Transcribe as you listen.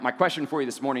My question for you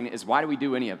this morning is, why do we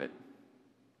do any of it?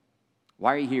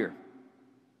 Why are you here?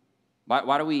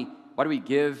 Why do we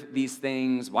give these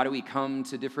things? Why do we come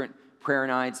to different prayer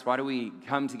nights? Why do we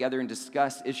come together and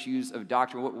discuss issues of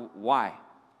doctrine? Why?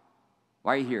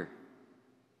 Why are you here?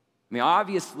 I mean,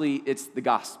 obviously, it's the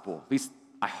gospel. At least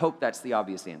I hope that's the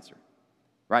obvious answer,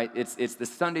 right? It's the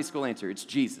Sunday school answer. It's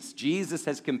Jesus. Jesus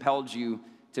has compelled you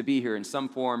to be here in some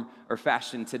form or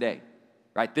fashion today,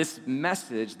 right? This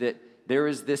message that there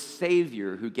is this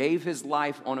Savior who gave his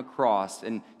life on a cross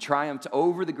and triumphed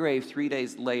over the grave 3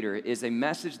 days later is a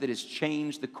message that has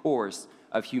changed the course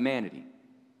of humanity.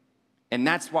 And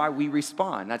that's why we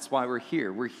respond. That's why we're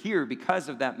here. We're here because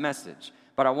of that message.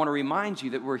 But I want to remind you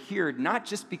that we're here not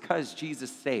just because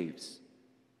Jesus saves,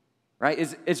 right?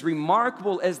 As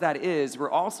remarkable as that is,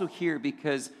 we're also here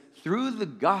because through the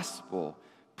gospel,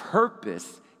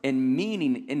 purpose and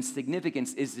meaning and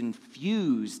significance is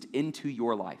infused into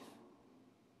your life.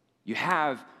 You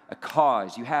have a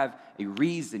cause, you have a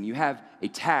reason, you have a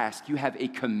task, you have a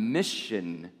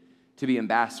commission to be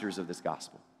ambassadors of this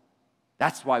gospel.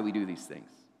 That's why we do these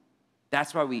things.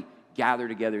 That's why we gather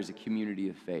together as a community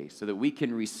of faith, so that we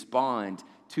can respond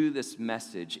to this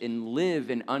message and live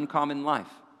an uncommon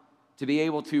life, to be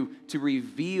able to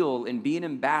reveal and be an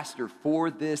ambassador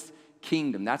for this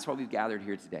kingdom. That's why we've gathered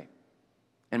here today.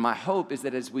 And my hope is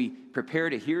that as we prepare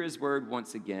to hear his word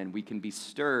once again, we can be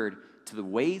stirred to the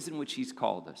ways in which he's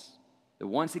called us. That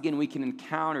once again we can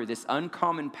encounter this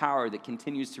uncommon power that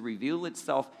continues to reveal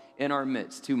itself in our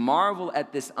midst, to marvel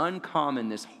at this uncommon,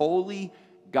 this holy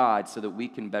God, so that we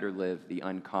can better live the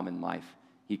uncommon life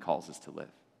he calls us to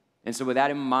live. And so with that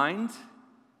in mind,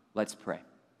 let's pray.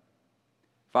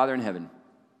 Father in heaven,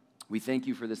 we thank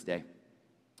you for this day.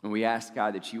 And we ask,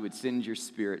 God, that you would send your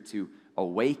Spirit to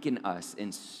awaken us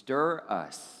and stir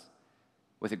us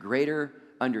with a greater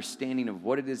understanding of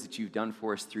what it is that you've done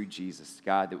for us through Jesus.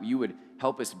 God, that you would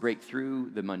help us break through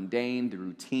the mundane, the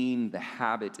routine, the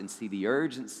habit, and see the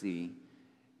urgency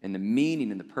and the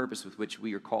meaning and the purpose with which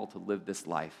we are called to live this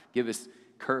life. Give us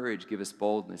courage, give us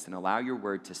boldness, and allow your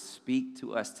word to speak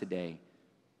to us today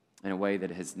in a way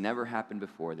that has never happened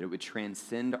before, that it would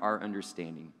transcend our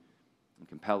understanding and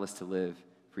compel us to live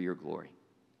for your glory.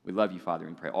 We love you, Father,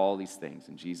 and pray all these things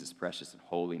in Jesus' precious and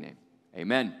holy name.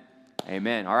 Amen.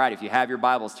 Amen. All right, if you have your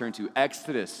Bibles, turn to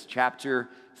Exodus chapter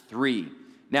 3.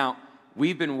 Now,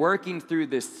 we've been working through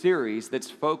this series that's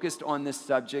focused on this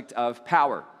subject of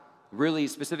power, really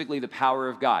specifically the power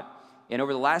of God. And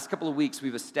over the last couple of weeks,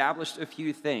 we've established a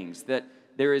few things, that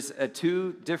there is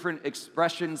two different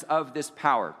expressions of this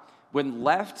power. When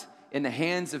left in the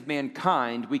hands of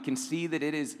mankind, we can see that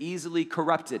it is easily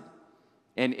corrupted.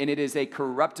 And it is a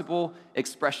corruptible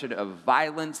expression of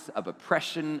violence, of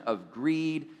oppression, of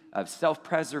greed, of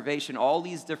self-preservation, all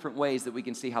these different ways that we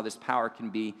can see how this power can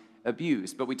be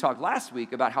abused. But we talked last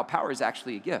week about how power is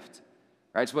actually a gift,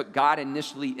 right? It's what God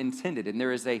initially intended. And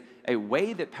there is a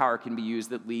way that power can be used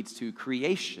that leads to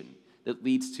creation, that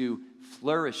leads to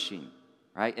flourishing,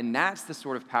 right? And that's the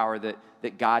sort of power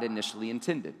that God initially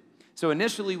intended. So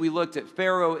initially we looked at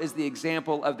Pharaoh as the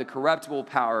example of the corruptible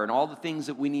power and all the things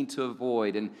that we need to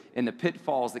avoid and the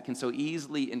pitfalls that can so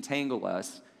easily entangle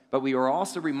us. But we were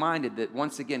also reminded that,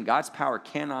 once again, God's power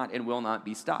cannot and will not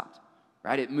be stopped,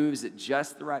 right? It moves at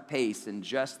just the right pace and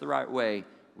just the right way,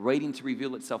 waiting to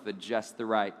reveal itself at just the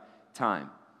right time.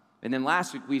 And then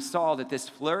last week, we saw that this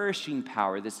flourishing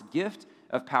power, this gift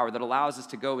of power that allows us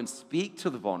to go and speak to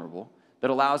the vulnerable,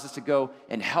 that allows us to go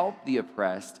and help the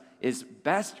oppressed, is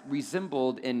best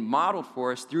resembled and modeled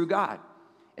for us through God.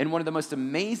 And one of the most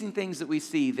amazing things that we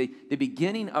see, the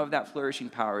beginning of that flourishing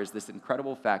power, is this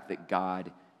incredible fact that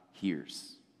God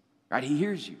hears, right? He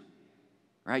hears you,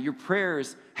 right? Your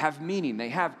prayers have meaning, they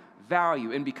have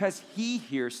value, and because he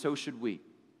hears, so should we.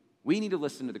 We need to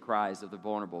listen to the cries of the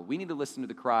vulnerable. We need to listen to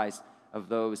the cries of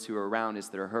those who are around us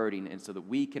that are hurting, and so that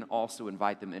we can also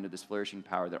invite them into this flourishing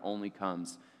power that only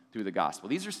comes through the gospel.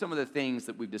 These are some of the things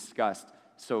that we've discussed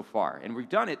so far, and we've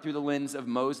done it through the lens of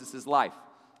Moses' life.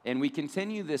 And we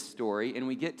continue this story, and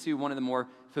we get to one of the more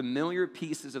familiar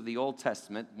pieces of the Old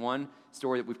Testament, one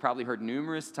story that we've probably heard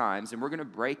numerous times, and we're going to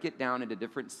break it down into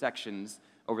different sections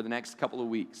over the next couple of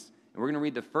weeks. And we're going to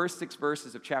read the first 6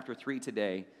 verses of chapter 3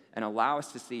 today and allow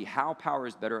us to see how power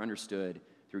is better understood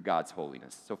through God's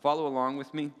holiness. So follow along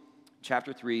with me,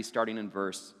 chapter 3, starting in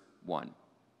verse 1.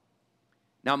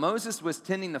 Now Moses was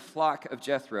tending the flock of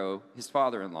Jethro, his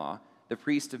father-in-law, the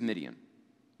priest of Midian.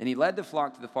 And he led the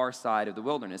flock to the far side of the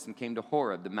wilderness and came to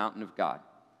Horeb, the mountain of God.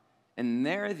 And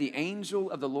there the angel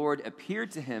of the Lord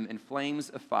appeared to him in flames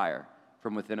of fire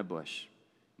from within a bush.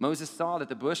 Moses saw that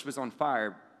the bush was on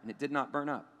fire, and it did not burn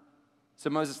up. So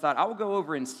Moses thought, I will go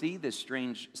over and see this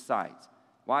strange sight,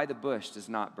 why the bush does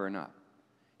not burn up.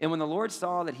 And when the Lord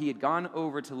saw that he had gone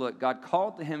over to look, God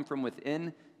called to him from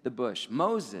within the bush,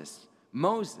 Moses,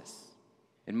 Moses.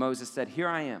 And Moses said, here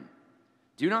I am.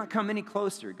 Do not come any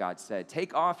closer, God said.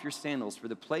 Take off your sandals, for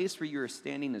the place where you are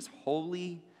standing is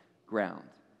holy ground.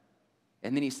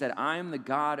 And then he said, I am the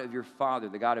God of your father,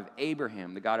 the God of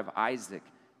Abraham, the God of Isaac,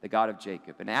 the God of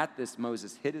Jacob. And at this,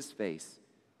 Moses hid his face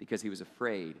because he was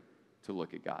afraid to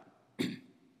look at God.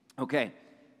 Okay,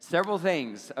 several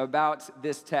things about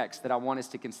this text that I want us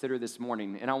to consider this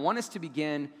morning. And I want us to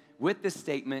begin with this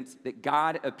statement that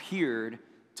God appeared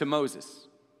to Moses,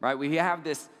 right? We have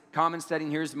this common setting.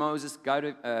 Here's Moses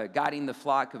guiding the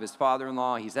flock of his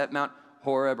father-in-law. He's at Mount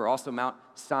Horeb, or also Mount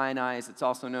Sinai, as it's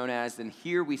also known as. And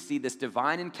here we see this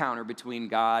divine encounter between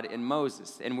God and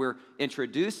Moses. And we're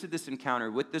introduced to this encounter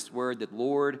with this word that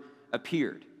Lord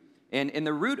appeared. And in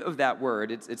the root of that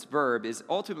word, its verb, is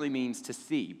ultimately means to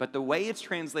see. But the way it's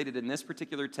translated in this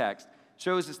particular text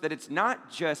shows us that it's not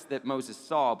just that Moses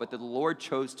saw, but that the Lord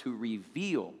chose to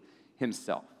reveal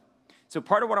himself. So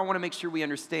part of what I want to make sure we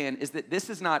understand is that this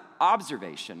is not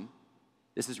observation,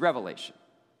 this is revelation.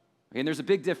 Okay, and there's a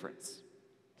big difference.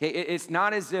 Okay, it's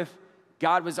not as if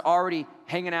God was already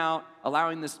hanging out,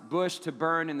 allowing this bush to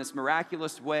burn in this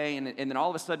miraculous way, and then all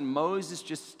of a sudden Moses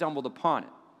just stumbled upon it.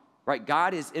 Right?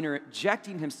 God is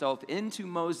interjecting himself into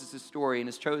Moses' story and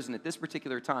has chosen at this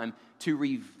particular time to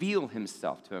reveal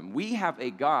himself to him. We have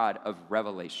a God of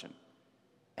revelation.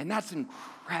 And that's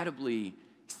incredibly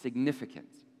significant.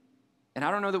 And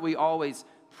I don't know that we always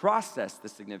process the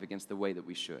significance the way that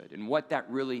we should and what that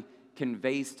really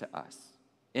conveys to us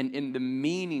and in the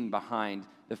meaning behind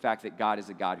the fact that God is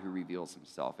a God who reveals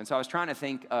himself. And so I was trying to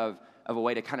think of a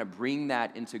way to kind of bring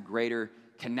that into greater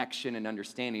connection and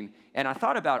understanding. And I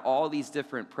thought about all these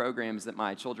different programs that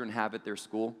my children have at their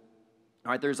school.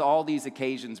 All right, there's all these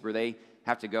occasions where they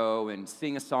have to go and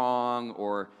sing a song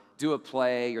or do a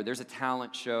play or there's a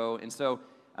talent show. And so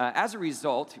as a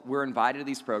result, we're invited to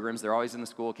these programs. They're always in the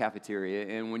school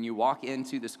cafeteria. And when you walk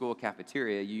into the school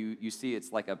cafeteria, you see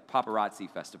it's like a paparazzi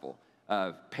festival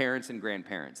of parents and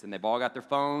grandparents. And they've all got their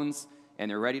phones and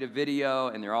they're ready to video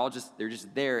and they're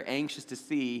just there anxious to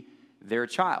see their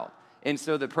child. And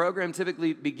so the program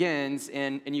typically begins,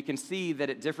 and you can see that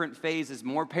at different phases,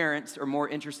 more parents are more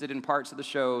interested in parts of the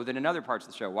show than in other parts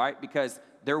of the show. Why? Because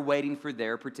they're waiting for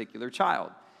their particular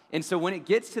child. And so when it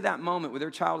gets to that moment where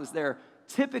their child is there,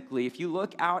 typically, if you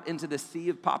look out into the sea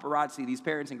of paparazzi, these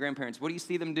parents and grandparents, what do you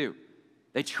see them do?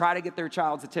 They try to get their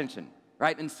child's attention,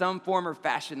 right? In some form or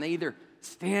fashion, they either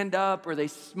stand up or they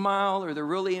smile, or the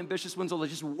really ambitious ones will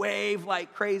just wave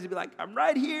like crazy, be like, I'm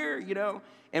right here, you know?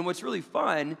 And what's really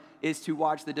fun is to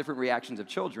watch the different reactions of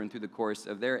children through the course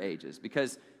of their ages.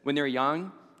 Because when they're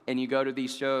young and you go to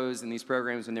these shows and these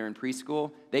programs when they're in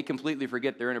preschool, they completely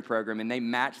forget they're in a program and they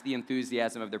match the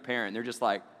enthusiasm of their parent. They're just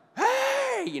like,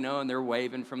 hey, you know, and they're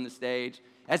waving from the stage.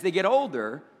 As they get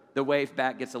older, the wave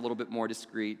back gets a little bit more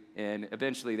discreet, and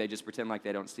eventually they just pretend like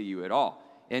they don't see you at all.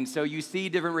 And so you see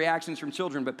different reactions from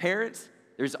children, but parents,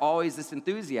 there's always this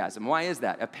enthusiasm. Why is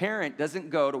that? A parent doesn't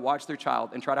go to watch their child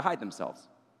and try to hide themselves.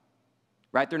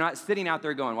 Right? They're not sitting out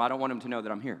there going, well, I don't want them to know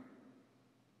that I'm here.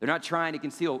 They're not trying to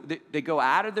conceal. They go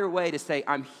out of their way to say,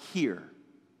 I'm here.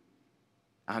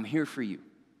 I'm here for you.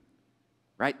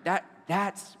 Right?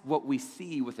 That's what we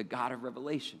see with a God of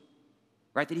revelation.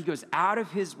 Right? That he goes out of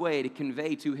his way to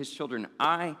convey to his children,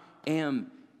 I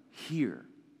am here.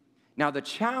 Now, the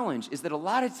challenge is that a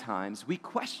lot of times we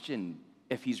question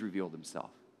if he's revealed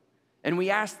himself. And we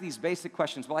ask these basic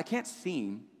questions. Well, I can't see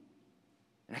him,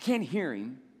 and I can't hear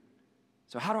him,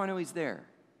 so how do I know he's there?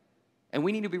 And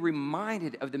we need to be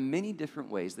reminded of the many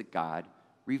different ways that God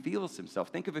reveals himself.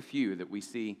 Think of a few that we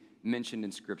see mentioned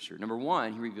in Scripture. Number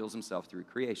one, he reveals himself through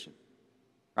creation.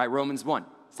 Right? Romans 1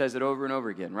 says it over and over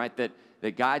again, right?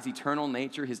 That God's eternal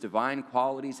nature, his divine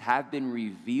qualities have been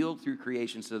revealed through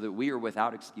creation so that we are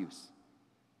without excuse.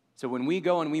 So when we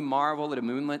go and we marvel at a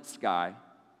moonlit sky,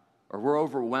 or we're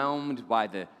overwhelmed by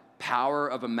the power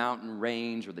of a mountain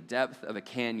range or the depth of a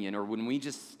canyon, or when we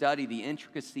just study the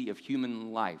intricacy of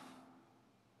human life,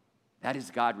 that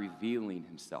is God revealing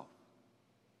himself,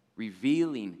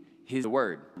 revealing his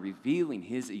word, revealing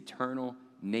his eternal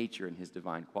nature and his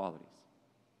divine qualities.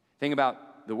 Think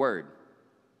about the word.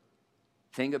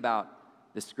 Think about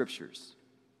the scriptures.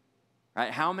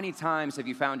 Right? How many times have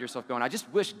you found yourself going, I just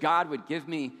wish God would give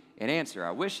me an answer.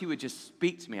 I wish he would just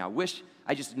speak to me. I wish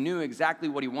I just knew exactly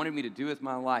what he wanted me to do with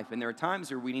my life. And there are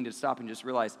times where we need to stop and just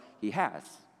realize he has.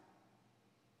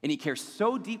 And he cares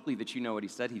so deeply that you know what he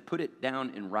said. He put it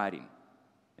down in writing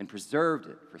and preserved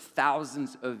it for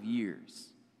thousands of years.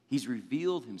 He's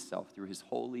revealed himself through his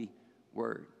holy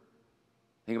word.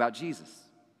 Think about Jesus,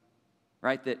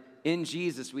 right? That in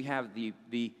Jesus we have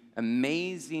the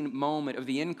amazing moment of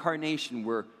the incarnation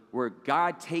where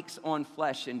God takes on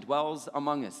flesh and dwells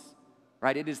among us,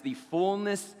 right? It is the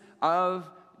fullness of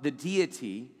the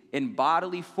deity in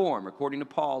bodily form, according to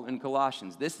Paul in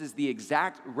Colossians. This is the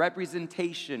exact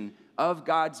representation of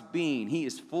God's being. He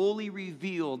is fully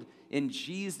revealed in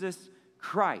Jesus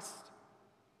Christ.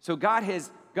 So God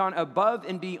has gone above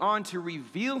and beyond to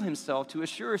reveal himself, to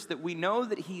assure us that we know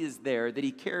that he is there, that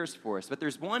he cares for us. But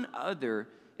there's one other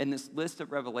in this list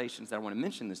of revelations that I want to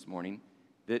mention this morning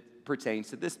that pertains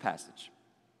to this passage: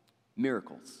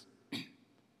 miracles.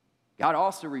 God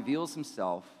also reveals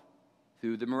himself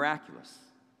through the miraculous.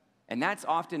 And that's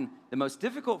often the most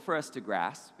difficult for us to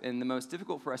grasp and the most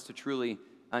difficult for us to truly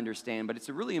understand, but it's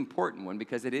a really important one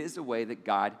because it is a way that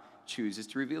God chooses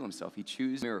to reveal himself. He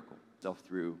chooses himself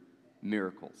through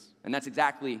miracles. And that's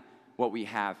exactly what we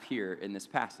have here in this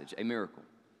passage, a miracle.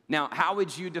 Now, how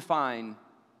would you define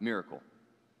miracle?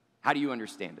 How do you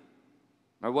understand it?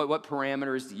 Or what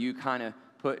parameters do you kind of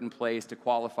put in place to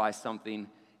qualify something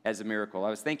as a miracle? I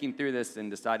was thinking through this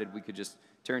and decided we could just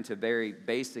turn to a very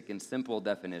basic and simple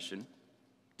definition.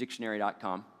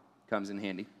 Dictionary.com comes in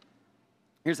handy.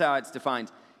 Here's how it's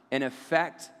defined: an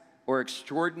effect or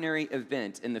extraordinary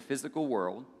event in the physical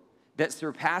world that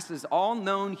surpasses all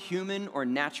known human or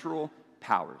natural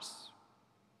powers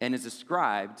and is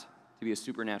ascribed to be a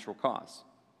supernatural cause.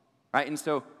 Right? And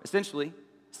so essentially,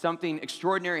 something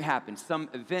extraordinary happens, some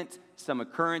event, some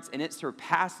occurrence, and it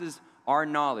surpasses our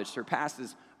knowledge,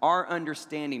 surpasses our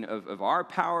understanding of our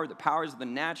power, the powers of the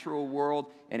natural world,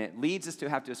 and it leads us to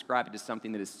have to ascribe it to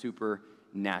something that is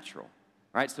supernatural.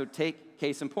 Right? So take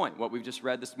case in point, what we've just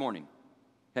read this morning.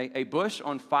 Okay? A bush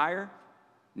on fire,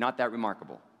 not that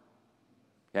remarkable.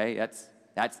 Okay?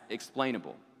 That's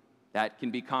explainable. That can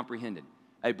be comprehended.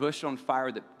 A bush on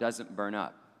fire that doesn't burn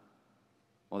up,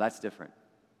 well, that's different.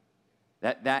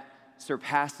 That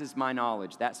surpasses my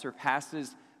knowledge. That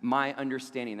surpasses my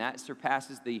understanding. That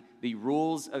surpasses the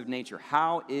rules of nature.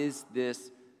 How is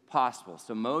this possible?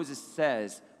 So Moses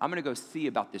says, I'm going to go see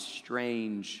about this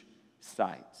strange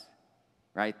sight,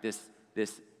 right?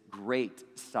 This great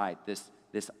sight,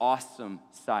 this awesome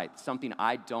sight, something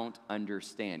I don't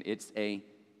understand. It's a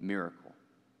miracle.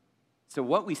 So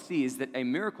what we see is that a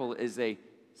miracle is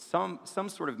some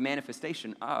sort of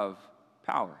manifestation of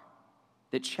power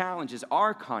that challenges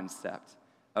our concept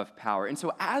of power. And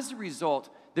so as a result,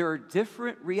 there are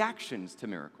different reactions to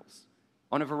miracles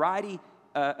on a variety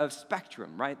of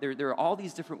spectrum, right? There are all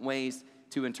these different ways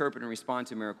to interpret and respond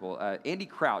to a miracle. Andy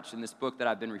Crouch, in this book that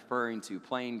I've been referring to,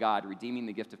 Playing God, Redeeming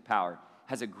the Gift of Power,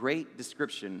 has a great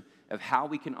description of how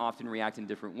we can often react in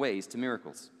different ways to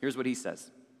miracles. Here's what he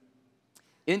says.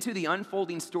 Into the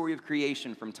unfolding story of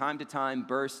creation from time to time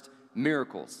burst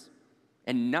miracles,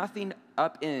 and nothing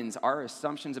upends our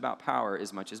assumptions about power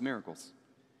as much as miracles.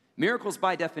 Miracles,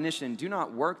 by definition, do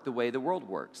not work the way the world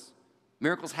works.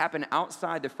 Miracles happen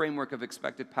outside the framework of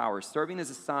expected power, serving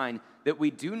as a sign that we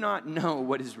do not know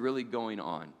what is really going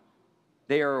on.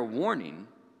 They are a warning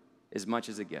as much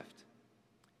as a gift,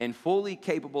 and fully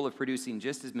capable of producing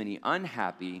just as many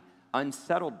unhappy,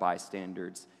 unsettled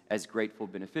bystanders as grateful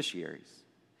beneficiaries.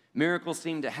 Miracles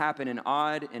seem to happen in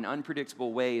odd and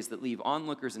unpredictable ways that leave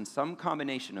onlookers in some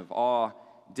combination of awe,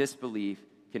 disbelief,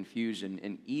 confusion,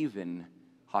 and even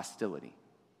hostility.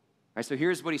 All right, so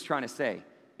here's what he's trying to say.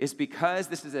 It's because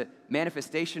this is a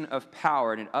manifestation of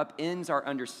power and it upends our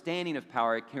understanding of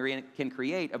power, it can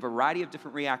create a variety of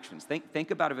different reactions.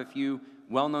 Think about a few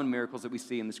well-known miracles that we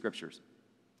see in the scriptures.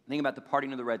 Think about the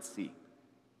parting of the Red Sea.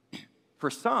 For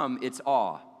some, it's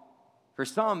awe. For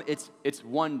some, it's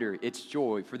wonder, it's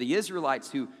joy. For the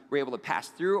Israelites who were able to pass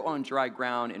through on dry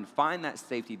ground and find that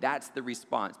safety, that's the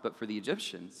response. But for the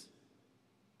Egyptians,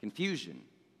 confusion,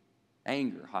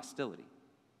 anger, hostility.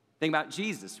 Think about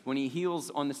Jesus when he heals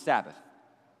on the Sabbath.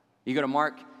 You go to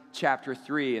Mark chapter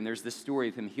 3, and there's this story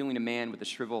of him healing a man with a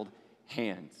shriveled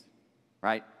hand,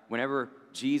 right? Whenever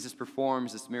Jesus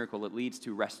performs this miracle, it leads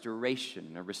to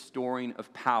restoration, a restoring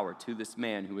of power to this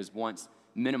man who was once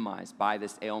minimized by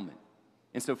this ailment.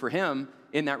 And so for him,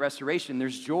 in that restoration,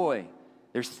 there's joy,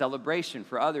 there's celebration.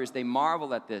 For others, they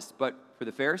marvel at this. But for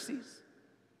the Pharisees,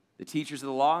 the teachers of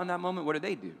the law in that moment, what did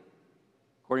they do?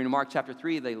 According to Mark chapter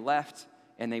 3, they left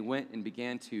and they went and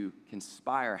began to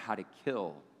conspire how to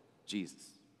kill Jesus.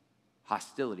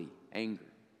 Hostility, anger.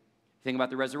 Think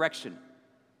about the resurrection,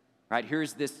 right?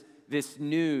 Here's this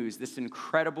news, this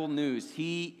incredible news.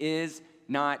 He is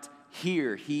not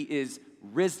here. He is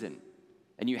risen.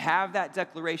 And you have that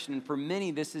declaration, and for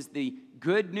many, this is the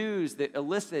good news that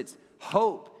elicits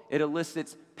hope it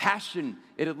elicits passion,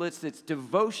 it elicits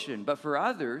devotion. But for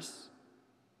others,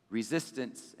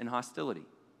 resistance and hostility.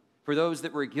 For those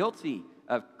that were guilty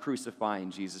of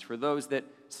crucifying Jesus, for those that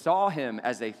saw him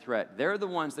as a threat, they're the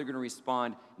ones that are going to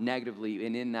respond negatively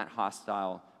and in that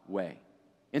hostile way.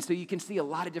 And so you can see a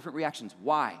lot of different reactions.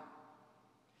 Why?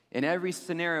 In every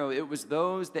scenario, it was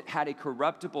those that had a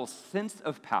corruptible sense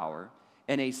of power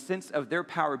and a sense of their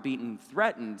power being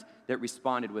threatened that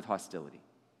responded with hostility.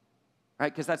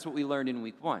 Right? Because that's what we learned in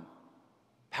week 1.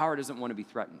 Power doesn't want to be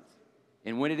threatened.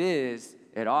 And when it is,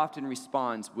 it often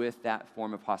responds with that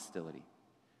form of hostility.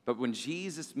 But when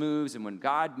Jesus moves and when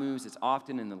God moves, it's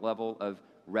often in the level of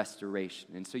restoration.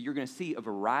 And so you're going to see a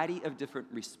variety of different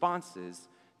responses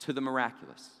to the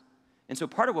miraculous. And so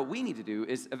part of what we need to do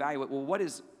is evaluate, well, what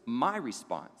is my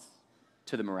response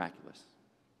to the miraculous?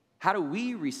 How do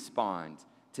we respond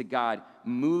to God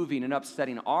moving and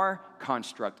upsetting our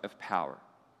construct of power?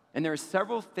 And there are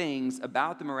several things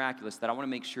about the miraculous that I want to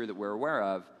make sure that we're aware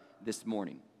of this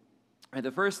morning. And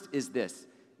the first is this.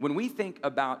 When we think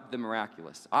about the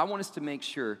miraculous, I want us to make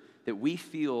sure that we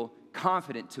feel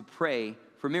confident to pray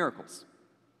for miracles,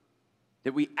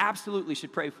 that we absolutely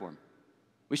should pray for them.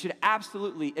 We should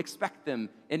absolutely expect them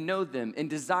and know them and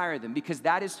desire them because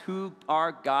that is who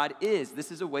our God is. This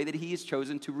is a way that he has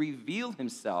chosen to reveal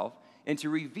himself and to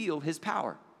reveal his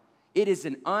power. It is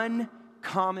an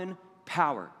uncommon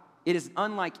power. It is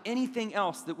unlike anything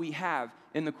else that we have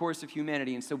in the course of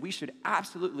humanity, and so we should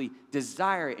absolutely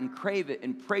desire it and crave it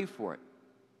and pray for it.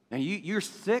 Now, you're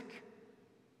sick.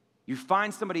 You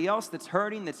find somebody else that's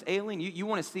hurting, that's ailing. You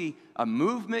want to see a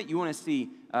movement. You want to see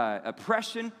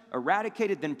oppression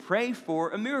eradicated. Then pray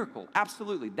for a miracle.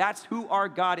 Absolutely. That's who our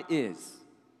God is.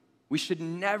 We should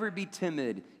never be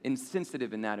timid and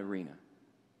sensitive in that arena.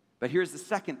 But here's the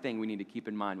second thing we need to keep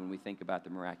in mind when we think about the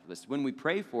miraculous. When we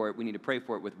pray for it, we need to pray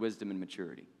for it with wisdom and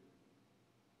maturity.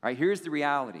 All right, here's the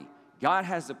reality. God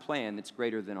has a plan that's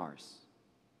greater than ours.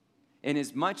 And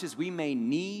as much as we may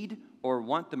need or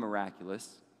want the miraculous,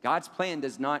 God's plan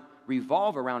does not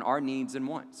revolve around our needs and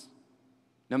wants,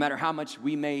 no matter how much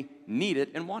we may need it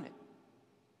and want it.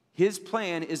 His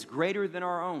plan is greater than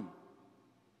our own.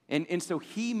 And so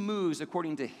he moves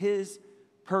according to his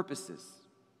purposes.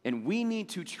 And we need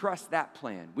to trust that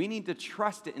plan. We need to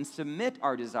trust it and submit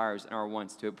our desires and our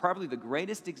wants to it. Probably the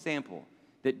greatest example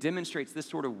that demonstrates this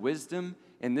sort of wisdom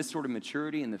and this sort of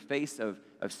maturity in the face of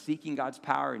seeking God's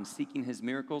power and seeking his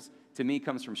miracles, to me,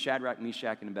 comes from Shadrach,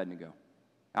 Meshach, and Abednego.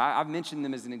 I've mentioned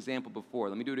them as an example before.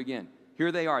 Let me do it again.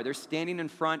 Here they are. They're standing in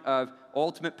front of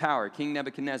ultimate power, King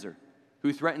Nebuchadnezzar,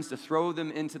 who threatens to throw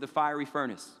them into the fiery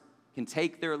furnace, can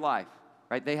take their life,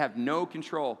 right? They have no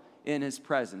control in his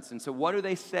presence. And so what do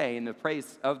they say in the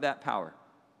praise of that power?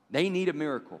 They need a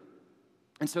miracle.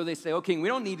 And so they say, oh, King, we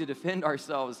don't need to defend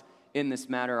ourselves in this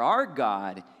matter. Our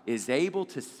God is able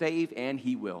to save, and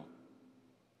he will.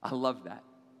 I love that.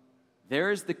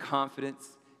 There's the confidence.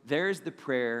 There's the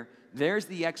prayer. There's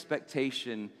the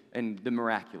expectation and the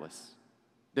miraculous.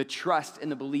 The trust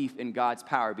and the belief in God's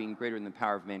power being greater than the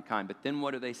power of mankind. But then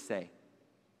what do they say?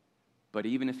 But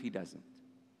even if he doesn't,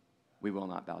 we will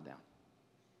not bow down.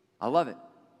 I love it.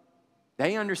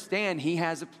 They understand he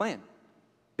has a plan.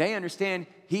 They understand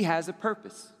he has a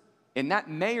purpose. And that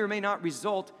may or may not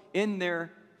result in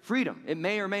their freedom. It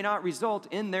may or may not result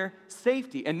in their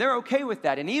safety. And they're okay with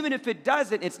that. And even if it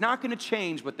doesn't, it's not going to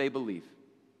change what they believe.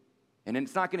 And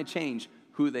it's not going to change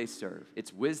who they serve.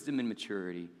 It's wisdom and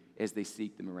maturity as they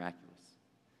seek the miraculous.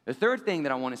 The third thing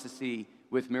that I want us to see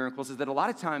with miracles is that a lot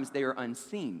of times they are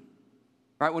unseen.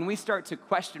 Right? When we start to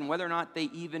question whether or not they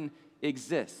even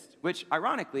exist, which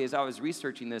ironically, as I was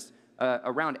researching this,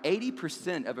 around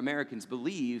 80% of Americans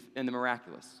believe in the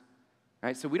miraculous.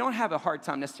 Right? So we don't have a hard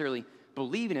time necessarily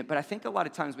believing it, but I think a lot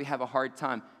of times we have a hard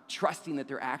time trusting that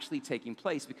they're actually taking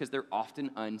place because they're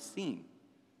often unseen.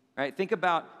 Right? Think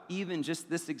about even just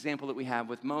this example that we have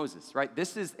with Moses, right?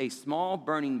 This is a small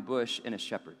burning bush and a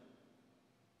shepherd.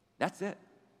 That's it.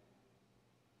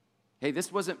 Hey,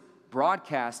 this wasn't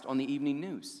broadcast on the evening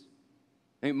news.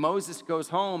 I mean, Moses goes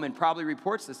home and probably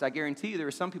reports this. I guarantee you there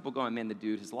were some people going, man, the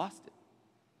dude has lost it.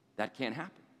 That can't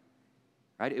happen.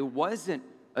 Right? It wasn't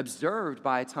observed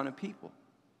by a ton of people.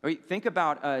 Right? Think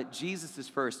about Jesus'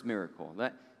 first miracle.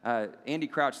 Andy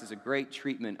Crouch does a great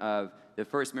treatment of the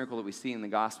first miracle that we see in the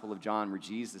Gospel of John where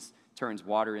Jesus turns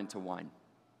water into wine.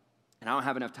 And I don't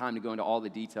have enough time to go into all the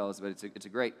details, but it's a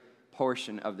great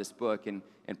portion of this book. And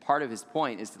part of his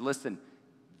point is to listen,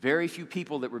 very few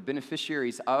people that were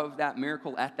beneficiaries of that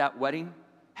miracle at that wedding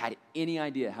had any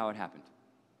idea how it happened.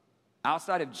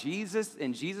 Outside of Jesus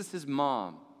and Jesus'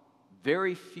 mom,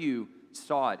 very few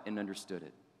saw it and understood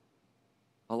it.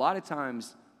 A lot of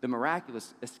times the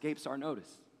miraculous escapes our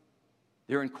notice.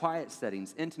 They're in quiet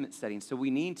settings, intimate settings, so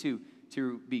we need to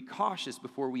be cautious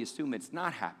before we assume it's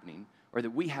not happening or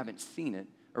that we haven't seen it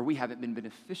or we haven't been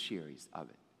beneficiaries of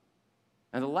it.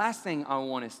 Now, the last thing I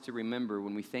want us to remember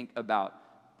when we think about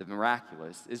the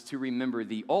miraculous is to remember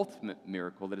the ultimate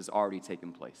miracle that has already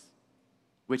taken place,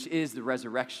 which is the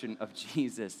resurrection of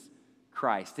Jesus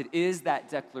Christ. It is that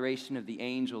declaration of the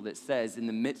angel that says, in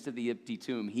the midst of the empty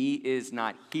tomb, he is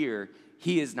not here,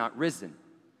 he is not risen.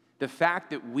 The fact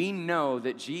that we know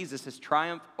that Jesus has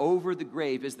triumphed over the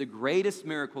grave is the greatest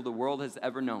miracle the world has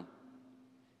ever known.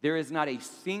 There is not a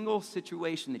single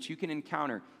situation that you can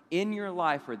encounter in your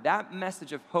life where that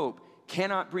message of hope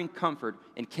cannot bring comfort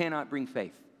and cannot bring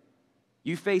faith.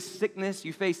 You face sickness,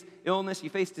 you face illness, you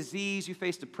face disease, you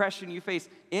face depression, you face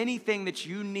anything that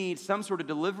you need some sort of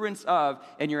deliverance of,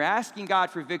 and you're asking God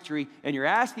for victory, and you're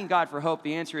asking God for hope.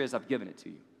 The answer is, I've given it to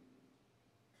you.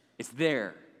 It's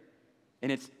there.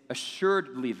 And it's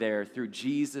assuredly there through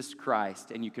Jesus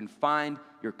Christ, and you can find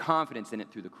your confidence in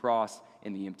it through the cross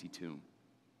and the empty tomb.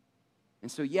 And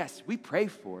so, yes, we pray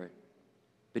for it,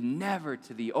 but never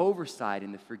to the oversight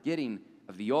and the forgetting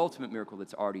of the ultimate miracle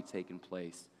that's already taken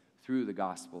place through the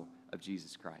gospel of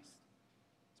Jesus Christ.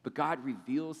 But God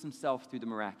reveals himself through the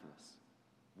miraculous.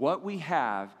 What we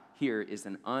have here is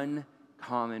an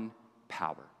uncommon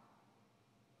power.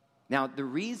 Now, the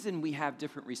reason we have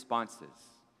different responses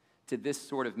to this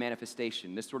sort of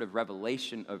manifestation, this sort of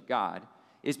revelation of God,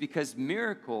 is because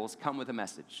miracles come with a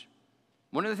message.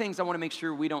 One of the things I want to make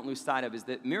sure we don't lose sight of is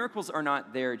that miracles are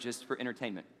not there just for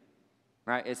entertainment,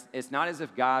 right? It's not as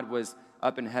if God was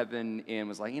up in heaven and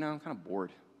was like, I'm kind of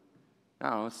bored. I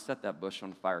don't know, let's set that bush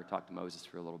on fire, talk to Moses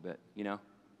for a little bit,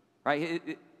 right?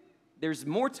 There's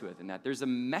more to it than that. There's a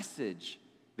message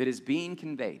that is being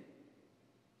conveyed.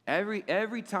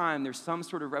 Every time there's some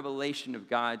sort of revelation of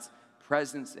God's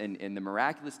presence and the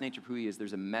miraculous nature of who he is,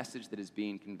 there's a message that is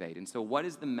being conveyed. And so what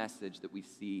is the message that we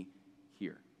see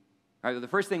here? All right, the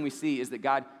first thing we see is that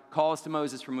God calls to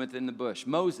Moses from within the bush.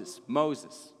 Moses,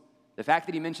 Moses. The fact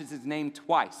that he mentions his name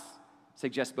twice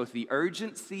suggests both the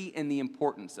urgency and the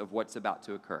importance of what's about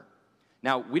to occur.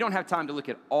 Now, we don't have time to look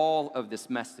at all of this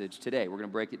message today. We're going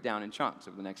to break it down in chunks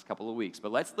over the next couple of weeks.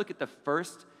 But let's look at the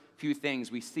first few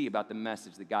things we see about the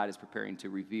message that God is preparing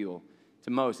to reveal to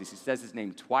Moses. He says his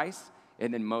name twice,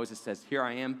 and then Moses says, here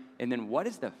I am. And then what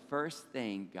is the first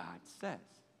thing God says?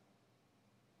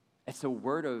 It's a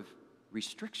word of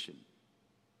restriction.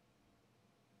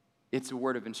 It's a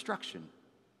word of instruction.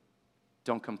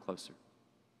 Don't come closer.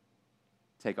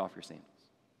 Take off your sandals.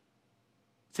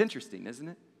 It's interesting, isn't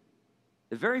it?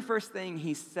 The very first thing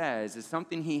he says is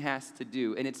something he has to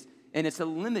do, and it's a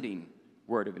limiting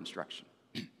word of instruction.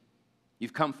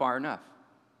 You've come far enough.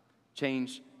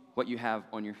 Change what you have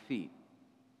on your feet.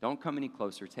 Don't come any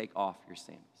closer. Take off your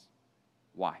sandals.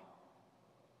 Why?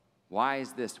 Why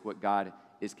is this what God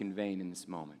is conveying in this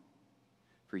moment?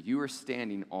 For you are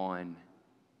standing on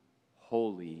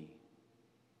holy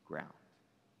ground.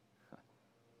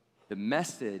 The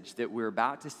message that we're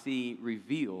about to see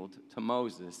revealed to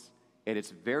Moses at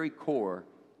its very core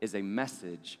is a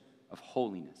message of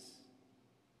holiness.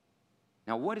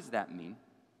 Now, what does that mean?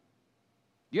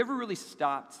 You ever really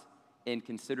stopped and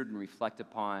considered and reflect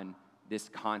upon this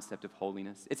concept of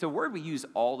holiness? It's a word we use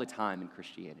all the time in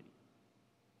Christianity.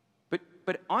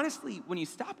 But honestly, when you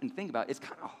stop and think about it, it's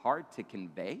kind of hard to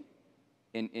convey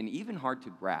and even hard to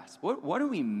grasp. What do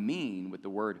we mean with the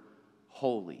word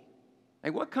holy?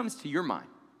 Like, what comes to your mind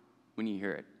when you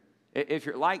hear it? If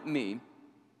you're like me,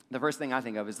 the first thing I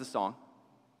think of is the song,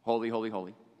 Holy, Holy,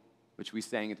 Holy, which we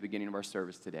sang at the beginning of our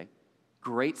service today.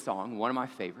 Great song, one of my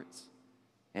favorites.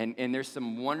 And there's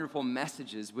some wonderful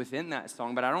messages within that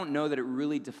song, but I don't know that it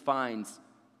really defines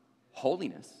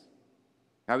holiness.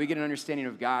 Right? We get an understanding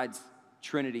of God's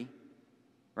Trinity,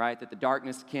 right? That the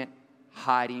darkness can't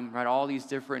hide him, right? All these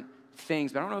different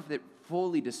things, but I don't know if it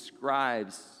fully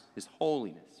describes his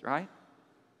holiness, right?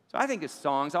 So I think of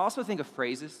songs. I also think of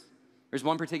phrases. There's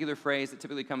one particular phrase that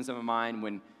typically comes to my mind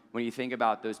when you think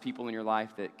about those people in your life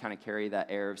that kind of carry that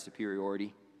air of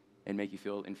superiority and make you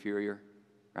feel inferior,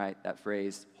 right? That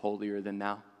phrase, holier than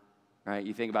thou, right?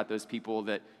 You think about those people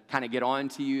that kind of get on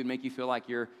to you and make you feel like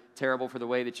you're terrible for the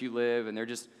way that you live, and they're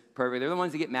just perfect. They're the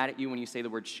ones that get mad at you when you say the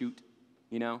word shoot,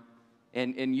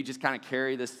 And you just kind of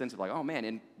carry this sense of like, oh man,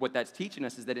 and what that's teaching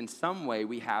us is that in some way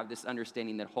we have this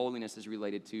understanding that holiness is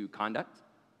related to conduct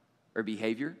or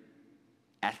behavior,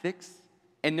 ethics,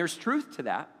 and there's truth to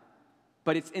that,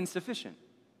 but it's insufficient.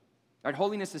 Right?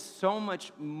 Holiness is so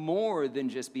much more than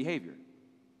just behavior,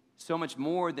 so much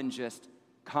more than just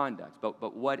conduct,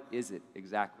 but what is it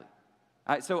exactly?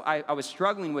 I was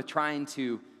struggling with trying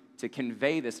to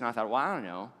convey this, and I thought, well, I don't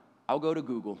know. I'll go to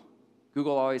Google.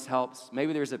 Google always helps.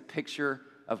 Maybe there's a picture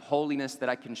of holiness that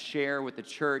I can share with the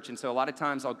church. And so a lot of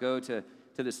times I'll go to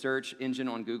the search engine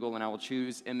on Google, and I will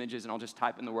choose images, and I'll just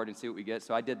type in the word and see what we get.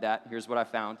 So I did that. Here's what I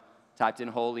found. Typed in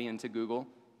holy into Google.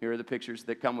 Here are the pictures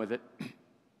that come with it.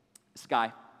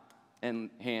 Sky and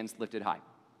hands lifted high.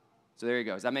 So there you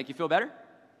go. Does that make you feel better?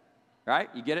 Right?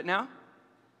 You get it now?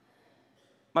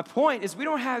 My point is we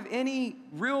don't have any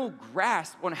real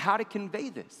grasp on how to convey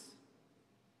this.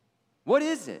 What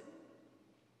is it?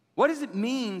 What does it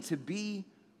mean to be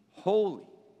holy?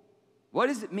 What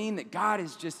does it mean that God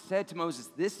has just said to Moses,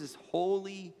 this is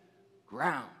holy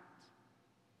ground?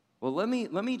 Well, let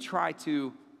me try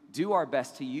to do our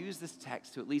best to use this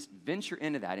text to at least venture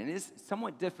into that. And it is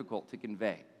somewhat difficult to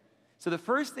convey. So the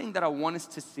first thing that I want us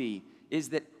to see is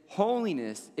that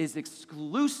holiness is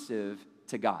exclusive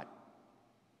to God.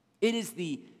 It is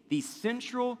the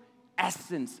central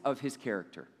essence of his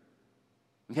character.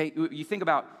 Okay, you think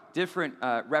about different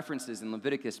references in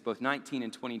Leviticus, both 19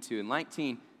 and 22. In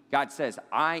 19, God says,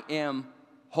 I am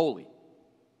holy.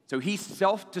 So he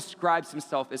self-describes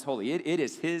himself as holy. It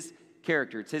is his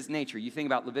character. It's his nature. You think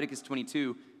about Leviticus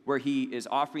 22, where he is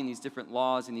offering these different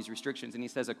laws and these restrictions, and he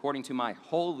says, according to my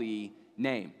holy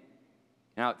name.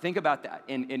 Now, think about that.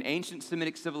 In ancient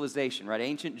Semitic civilization, right,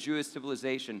 ancient Jewish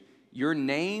civilization, your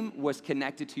name was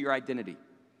connected to your identity.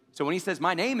 So when he says,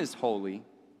 my name is holy,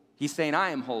 he's saying,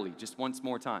 I am holy, just once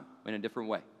more time, in a different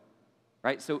way,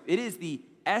 right? So it is the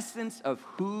essence of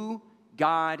who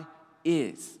God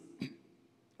is.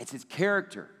 It's his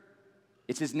character.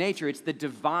 It's his nature. It's the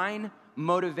divine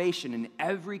motivation in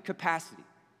every capacity,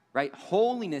 right?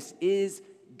 Holiness is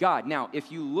God. Now,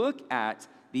 if you look at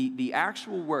the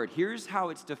actual word, here's how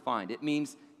it's defined. It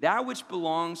means that which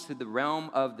belongs to the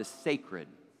realm of the sacred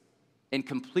and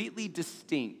completely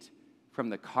distinct from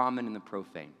the common and the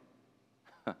profane.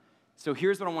 So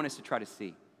here's what I want us to try to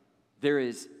see. There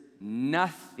is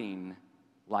nothing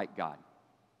like God.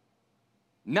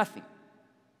 Nothing.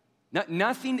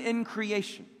 Nothing in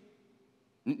creation.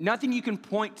 Nothing you can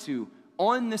point to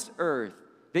on this earth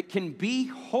that can be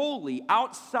holy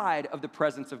outside of the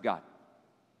presence of God.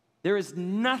 There is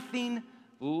nothing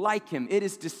like him. It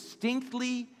is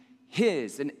distinctly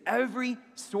his in every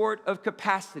sort of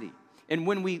capacity. And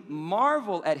when we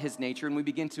marvel at his nature and we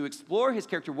begin to explore his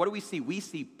character, what do we see? We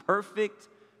see perfect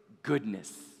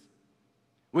goodness.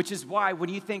 Which is why when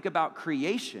you think about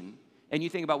creation and you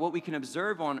think about what we can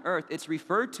observe on earth, it's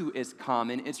referred to as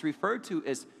common, it's referred to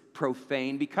as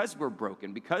profane because we're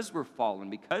broken, because we're fallen,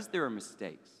 because there are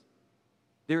mistakes.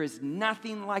 There is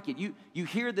nothing like it. You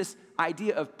hear this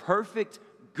idea of perfect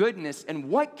goodness, and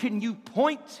what can you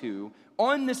point to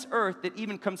on this earth that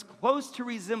even comes close to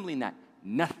resembling that?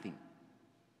 Nothing.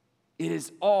 It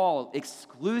is all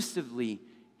exclusively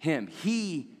him.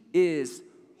 He is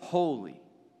holy.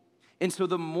 And so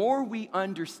the more we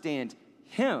understand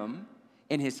him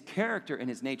and his character and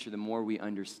his nature, the more we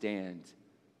understand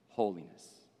holiness.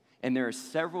 And there are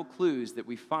several clues that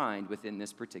we find within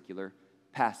this particular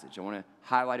passage. I want to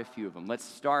highlight a few of them. Let's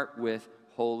start with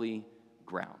holy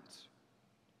ground.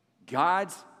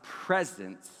 God's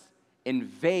presence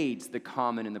invades the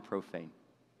common and the profane.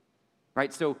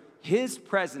 Right? So his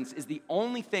presence is the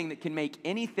only thing that can make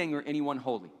anything or anyone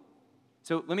holy.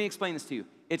 So let me explain this to you.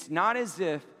 It's not as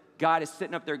if God is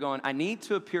sitting up there going, I need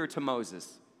to appear to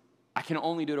Moses. I can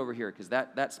only do it over here because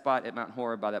that spot at Mount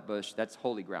Horeb by that bush, that's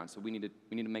holy ground. So we need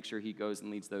to make sure he goes and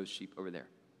leads those sheep over there.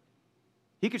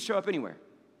 He could show up anywhere.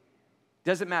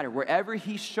 Doesn't matter. Wherever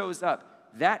he shows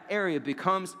up, that area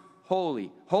becomes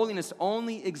holy. Holiness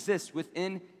only exists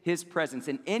within his presence,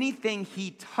 and anything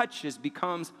he touches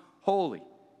becomes holy.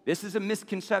 This is a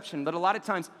misconception, but a lot of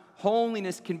times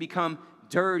holiness can become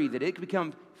dirty, that it can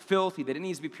become filthy, that it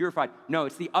needs to be purified. No,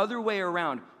 it's the other way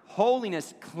around.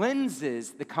 Holiness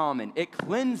cleanses the common. It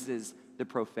cleanses the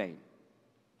profane.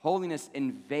 Holiness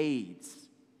invades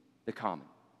the common,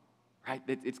 right?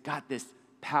 It's got this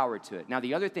power to it. Now,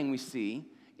 the other thing we see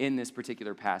in this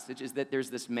particular passage is that there's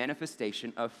this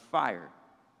manifestation of fire,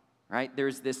 right?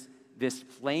 There's this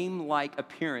flame-like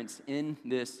appearance in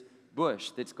this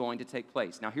bush that's going to take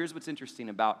place. Now, here's what's interesting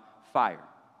about fire.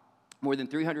 More than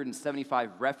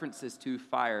 375 references to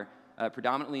fire,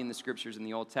 predominantly in the scriptures in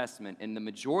the Old Testament, and the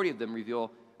majority of them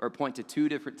reveal or point to two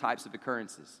different types of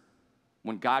occurrences.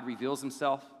 When God reveals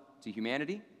himself to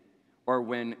humanity, or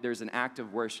when there's an act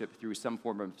of worship through some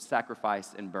form of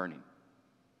sacrifice and burning.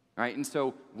 All right? And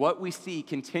so what we see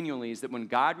continually is that when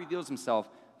God reveals himself,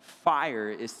 fire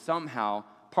is somehow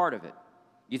part of it.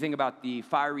 You think about the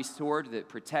fiery sword that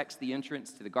protects the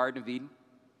entrance to the Garden of Eden.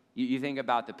 You think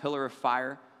about the pillar of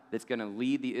fire that's going to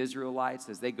lead the Israelites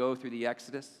as they go through the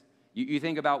Exodus. You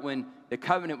think about when the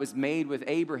covenant was made with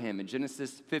Abraham in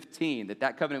Genesis 15,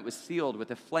 that covenant was sealed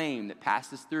with a flame that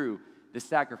passes through the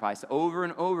sacrifice. Over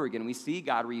and over again, we see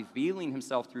God revealing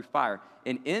himself through fire.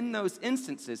 And in those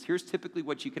instances, here's typically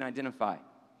what you can identify: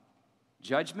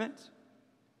 judgment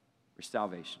or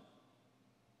salvation.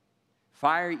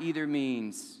 Fire either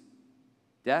means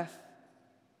death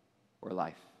or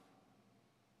life.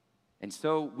 And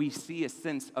so we see a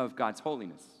sense of God's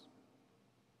holiness,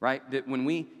 right? That when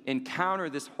we encounter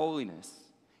this holiness,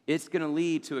 it's going to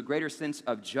lead to a greater sense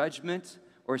of judgment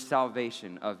or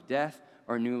salvation, of death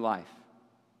or new life,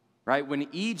 right? When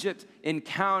Egypt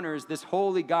encounters this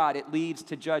holy God, it leads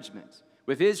to judgment.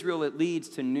 With Israel, it leads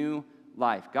to new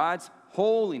life. God's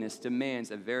holiness demands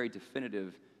a very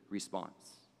definitive response.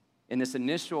 In this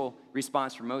initial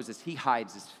response from Moses, he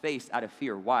hides his face out of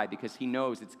fear. Why? Because he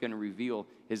knows it's going to reveal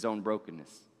his own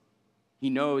brokenness. He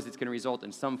knows it's going to result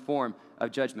in some form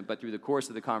of judgment. But through the course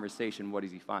of the conversation, what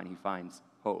does he find? He finds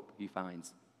hope. He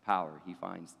finds power. He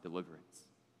finds deliverance.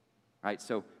 Right?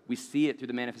 So we see it through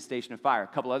the manifestation of fire. A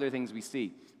couple other things we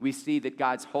see. We see that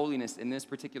God's holiness in this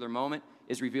particular moment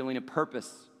is revealing a purpose.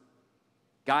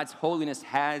 God's holiness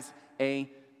has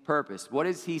a purpose. What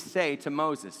does he say to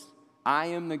Moses? I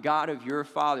am the God of your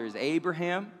fathers,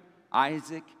 Abraham,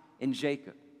 Isaac, and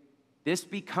Jacob. This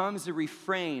becomes a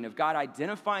refrain of God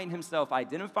identifying himself,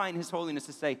 identifying his holiness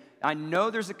to say, I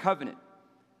know there's a covenant.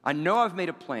 I know I've made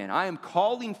a plan. I am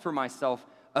calling for myself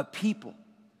a people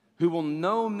who will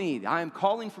know me. I am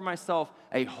calling for myself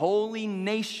a holy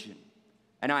nation.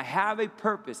 And I have a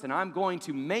purpose, and I'm going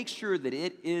to make sure that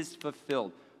it is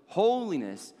fulfilled.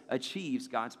 Holiness achieves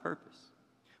God's purpose.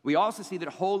 We also see that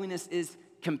holiness is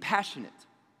compassionate,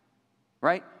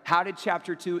 right? How did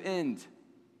chapter 2 end?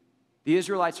 The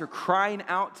Israelites are crying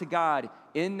out to God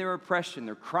in their oppression.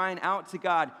 They're crying out to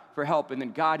God for help, and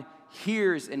then God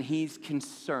hears and he's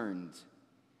concerned.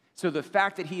 So the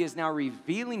fact that he is now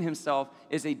revealing himself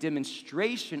is a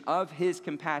demonstration of his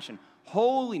compassion.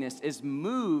 Holiness is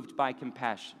moved by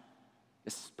compassion,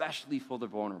 especially for the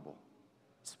vulnerable,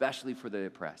 especially for the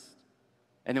oppressed.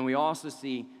 And then we also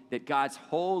see that God's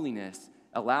holiness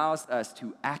allows us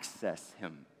to access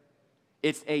him.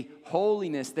 It's a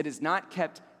holiness that is not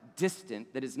kept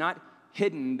distant, that is not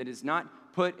hidden, that is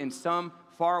not put in some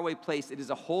faraway place. It is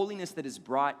a holiness that is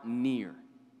brought near.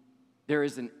 There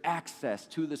is an access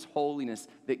to this holiness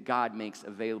that God makes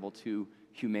available to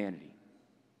humanity.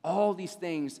 All these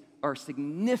things are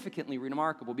significantly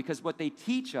remarkable because what they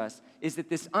teach us is that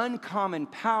this uncommon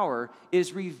power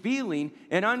is revealing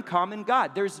an uncommon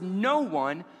God. There's no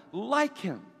one like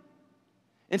him.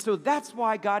 And so that's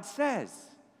why God says,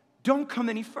 don't come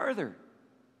any further.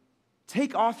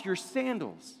 Take off your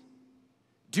sandals.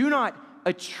 Do not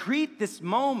treat this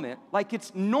moment like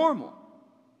it's normal.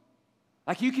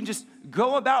 Like you can just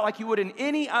go about like you would in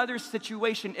any other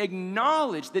situation.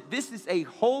 Acknowledge that this is a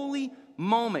holy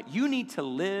moment. You need to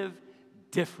live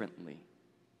differently.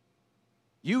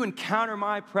 You encounter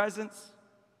my presence,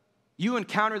 you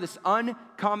encounter this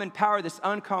uncommon power, this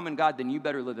uncommon God, then you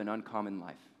better live an uncommon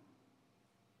life.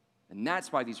 And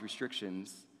that's why these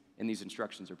restrictions and these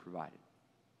instructions are provided.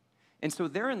 And so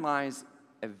therein lies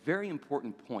a very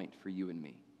important point for you and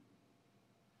me.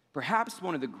 Perhaps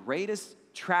one of the greatest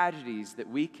tragedies that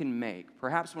we can make,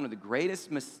 perhaps one of the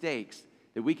greatest mistakes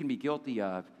that we can be guilty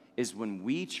of is when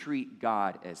we treat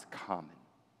God as common.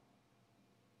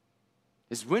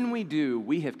 Is when we do,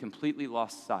 we have completely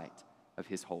lost sight of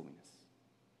his holiness.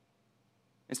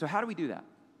 And so how do we do that?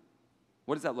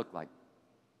 What does that look like?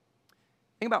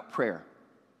 Think about prayer.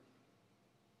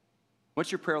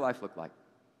 What's your prayer life look like?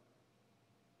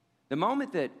 The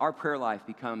moment that our prayer life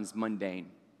becomes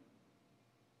mundane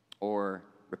or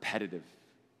repetitive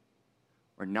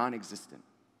or non-existent,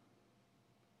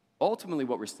 ultimately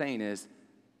what we're saying is,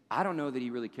 I don't know that he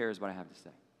really cares what I have to say.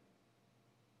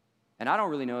 And I don't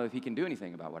really know if he can do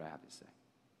anything about what I have to say.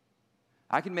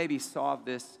 I can maybe solve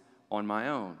this on my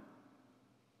own.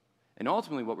 And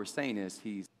ultimately what we're saying is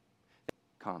he's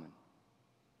common.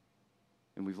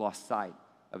 And we've lost sight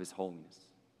of his holiness.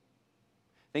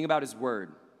 Think about his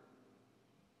word.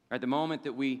 At the moment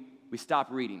that we stop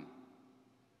reading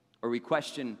or we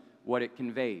question what it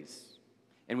conveys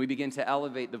and we begin to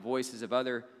elevate the voices of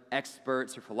other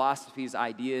experts or philosophies,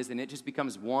 ideas, and it just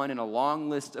becomes one in a long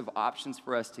list of options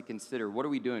for us to consider. What are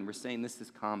we doing? We're saying this is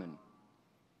common.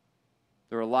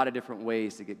 There are a lot of different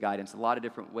ways to get guidance, a lot of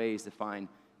different ways to find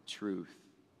truth.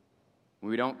 When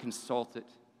we don't consult it,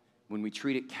 when we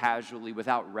treat it casually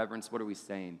without reverence, what are we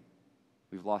saying?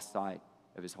 We've lost sight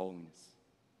of his holiness.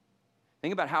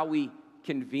 Think about how we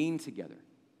convene together.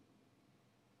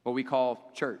 what we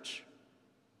call church.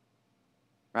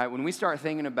 Right? When we start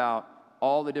thinking about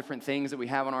all the different things that we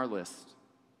have on our list,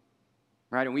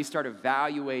 right? And we start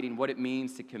evaluating what it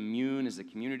means to commune as a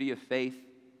community of faith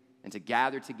and to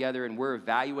gather together, and we're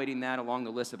evaluating that along the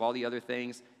list of all the other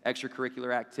things,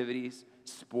 extracurricular activities,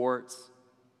 sports,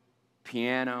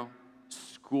 piano,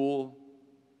 school,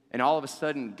 and all of a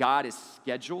sudden God is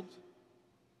scheduled.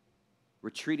 We're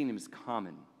treating him as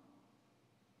common.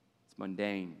 It's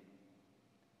mundane.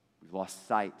 We've lost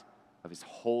sight of his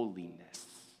holiness.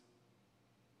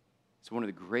 So one of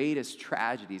the greatest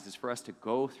tragedies is for us to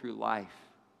go through life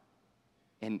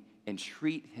and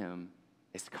treat him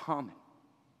as common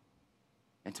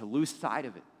and to lose sight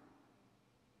of it,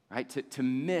 right? To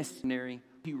miss who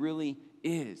he really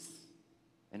is.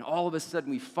 And all of a sudden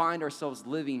we find ourselves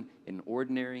living an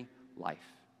ordinary life.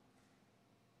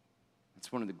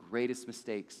 It's one of the greatest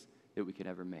mistakes that we could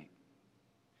ever make.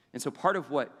 And so part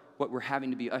of what we're having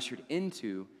to be ushered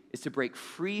into is to break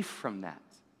free from that,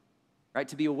 right?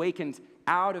 To be awakened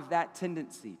out of that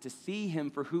tendency, to see him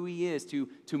for who he is, to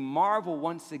marvel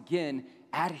once again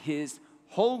at his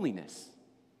holiness.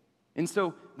 And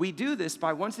so we do this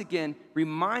by once again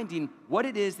reminding what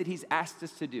it is that he's asked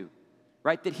us to do,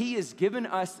 right? That he has given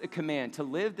us a command to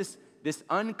live this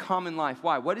uncommon life.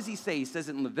 Why? What does he say? He says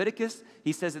it in Leviticus.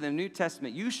 He says in the New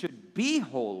Testament, you should be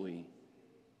holy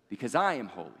because I am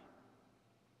holy,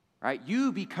 right?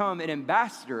 You become an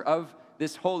ambassador of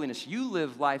this holiness. You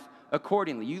live life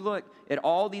accordingly. You look at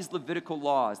all these Levitical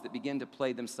laws that begin to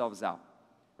play themselves out,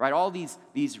 right? All these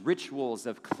rituals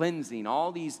of cleansing,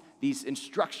 all these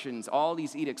instructions, all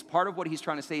these edicts. Part of what he's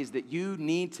trying to say is that you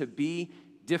need to be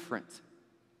different.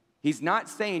 He's not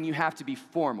saying you have to be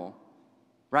formal,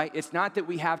 right? It's not that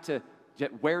we have to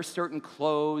wear certain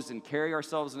clothes and carry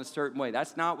ourselves in a certain way.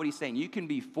 That's not what he's saying. You can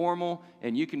be formal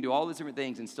and you can do all these different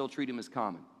things and still treat him as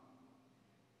common.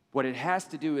 What it has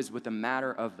to do is with the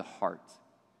matter of the heart.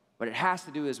 What it has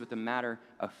to do is with the matter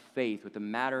of faith, with the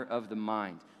matter of the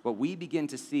mind. What we begin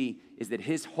to see is that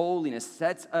his holiness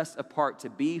sets us apart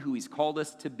to be who he's called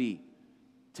us to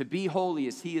be holy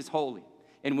as he is holy.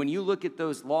 And when you look at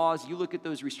those laws, you look at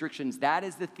those restrictions, that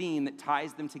is the theme that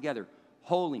ties them together,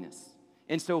 holiness.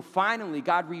 And so finally,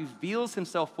 God reveals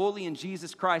himself fully in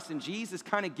Jesus Christ, and Jesus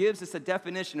kind of gives us a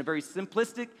definition, a very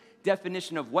simplistic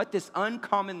definition of what this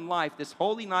uncommon life, this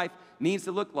holy life, needs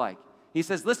to look like. He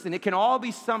says, listen, it can all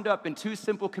be summed up in two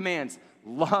simple commands.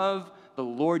 Love the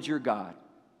Lord your God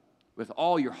with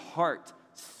all your heart,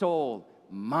 soul,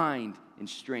 mind, and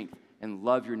strength, and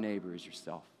love your neighbor as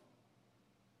yourself.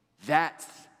 That's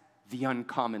the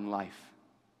uncommon life.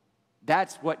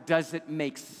 That's what doesn't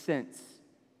make sense.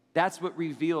 That's what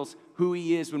reveals who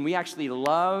he is when we actually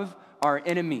love our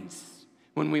enemies.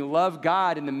 When we love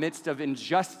God in the midst of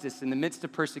injustice, in the midst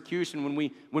of persecution, when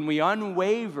we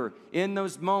unwaver in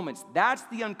those moments, that's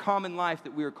the uncommon life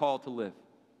that we are called to live.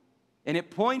 And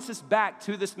it points us back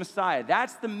to this Messiah.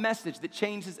 That's the message that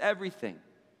changes everything,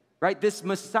 right? This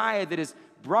Messiah that is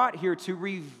brought here to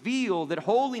reveal that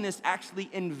holiness actually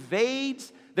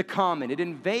invades the common. It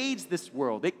invades this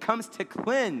world. It comes to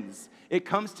cleanse. It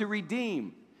comes to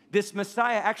redeem. This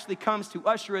Messiah actually comes to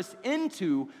usher us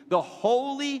into the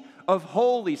Holy of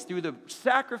Holies through the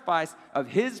sacrifice of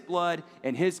his blood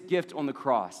and his gift on the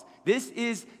cross. This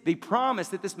is the promise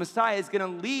that this Messiah is going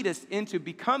to lead us into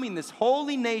becoming this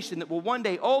holy nation that will one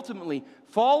day ultimately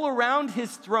fall around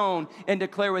his throne and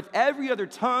declare with every other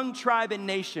tongue, tribe, and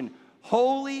nation,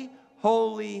 holy,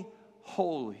 holy,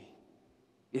 holy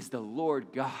is the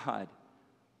Lord God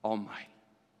Almighty.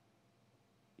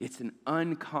 It's an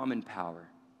uncommon power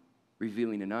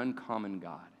revealing an uncommon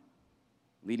God,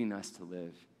 leading us to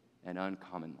live an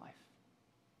uncommon life.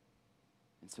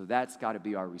 And so that's got to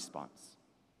be our response.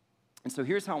 And so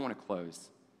here's how I want to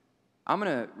close. I'm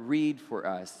going to read for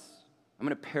us, I'm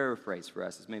going to paraphrase for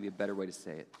us, is maybe a better way to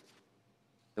say it,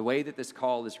 the way that this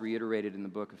call is reiterated in the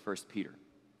book of 1 Peter,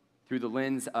 through the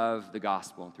lens of the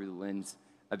gospel and through the lens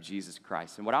of Jesus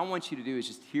Christ. And what I want you to do is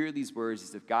just hear these words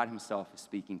as if God himself is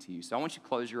speaking to you. So I want you to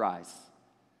close your eyes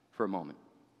for a moment.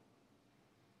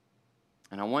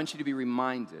 And I want you to be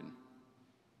reminded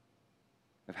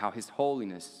of how his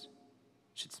holiness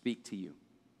should speak to you.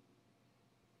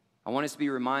 I want us to be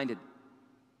reminded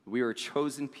that we are a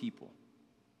chosen people.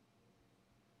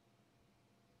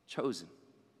 Chosen.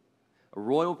 A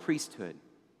royal priesthood.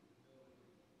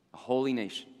 A holy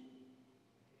nation.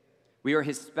 We are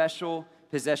his special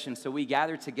possession, so we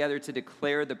gather together to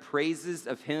declare the praises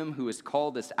of him who has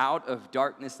called us out of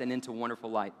darkness and into wonderful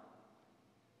light.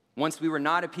 Once we were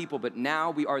not a people, but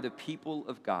now we are the people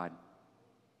of God.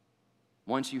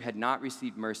 Once you had not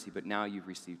received mercy, but now you've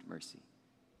received mercy.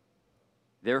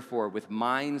 Therefore, with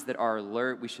minds that are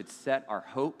alert, we should set our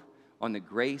hope on the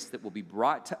grace that will be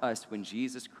brought to us when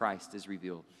Jesus Christ is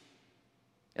revealed.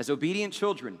 As obedient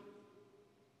children,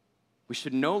 we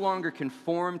should no longer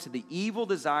conform to the evil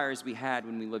desires we had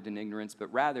when we lived in ignorance,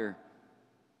 but rather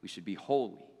we should be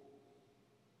holy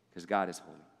because God is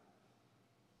holy.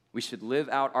 We should live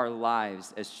out our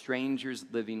lives as strangers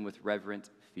living with reverent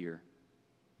fear,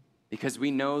 because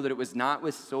we know that it was not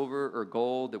with silver or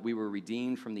gold that we were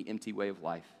redeemed from the empty way of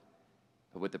life,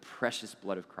 but with the precious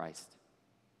blood of Christ.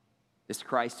 This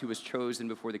Christ who was chosen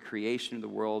before the creation of the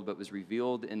world, but was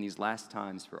revealed in these last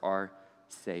times for our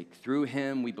sake. Through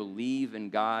him we believe in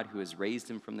God who has raised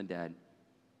him from the dead.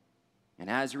 And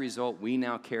as a result, we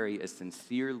now carry a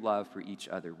sincere love for each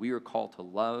other. We are called to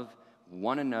love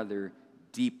one another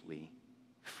deeply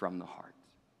from the heart.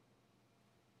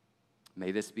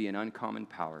 May this be an uncommon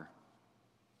power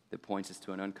that points us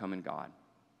to an uncommon God,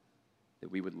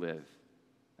 that we would live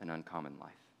an uncommon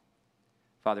life.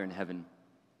 Father in heaven,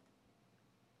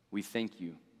 we thank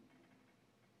you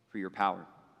for your power.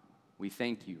 We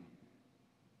thank you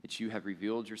that you have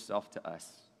revealed yourself to us.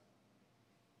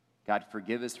 God,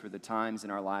 forgive us for the times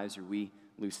in our lives where we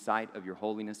lose sight of your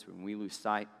holiness, when we lose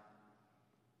sight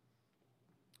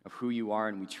of who you are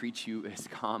and we treat you as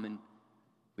common,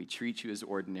 we treat you as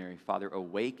ordinary. Father,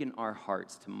 awaken our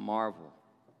hearts to marvel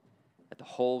at the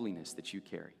holiness that you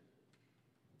carry.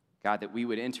 God, that we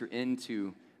would enter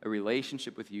into a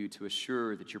relationship with you to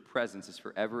assure that your presence is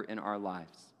forever in our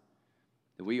lives.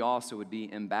 That we also would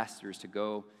be ambassadors to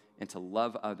go and to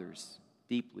love others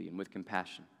deeply and with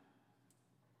compassion.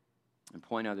 And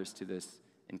point others to this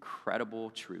incredible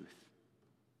truth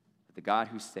that the God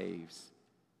who saves,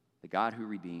 the God who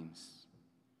redeems,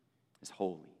 is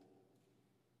holy.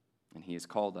 And he has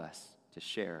called us to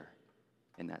share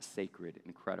in that sacred,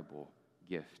 incredible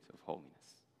gift of holiness.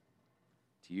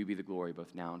 To you be the glory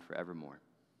both now and forevermore.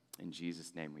 In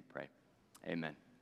Jesus' name we pray. Amen.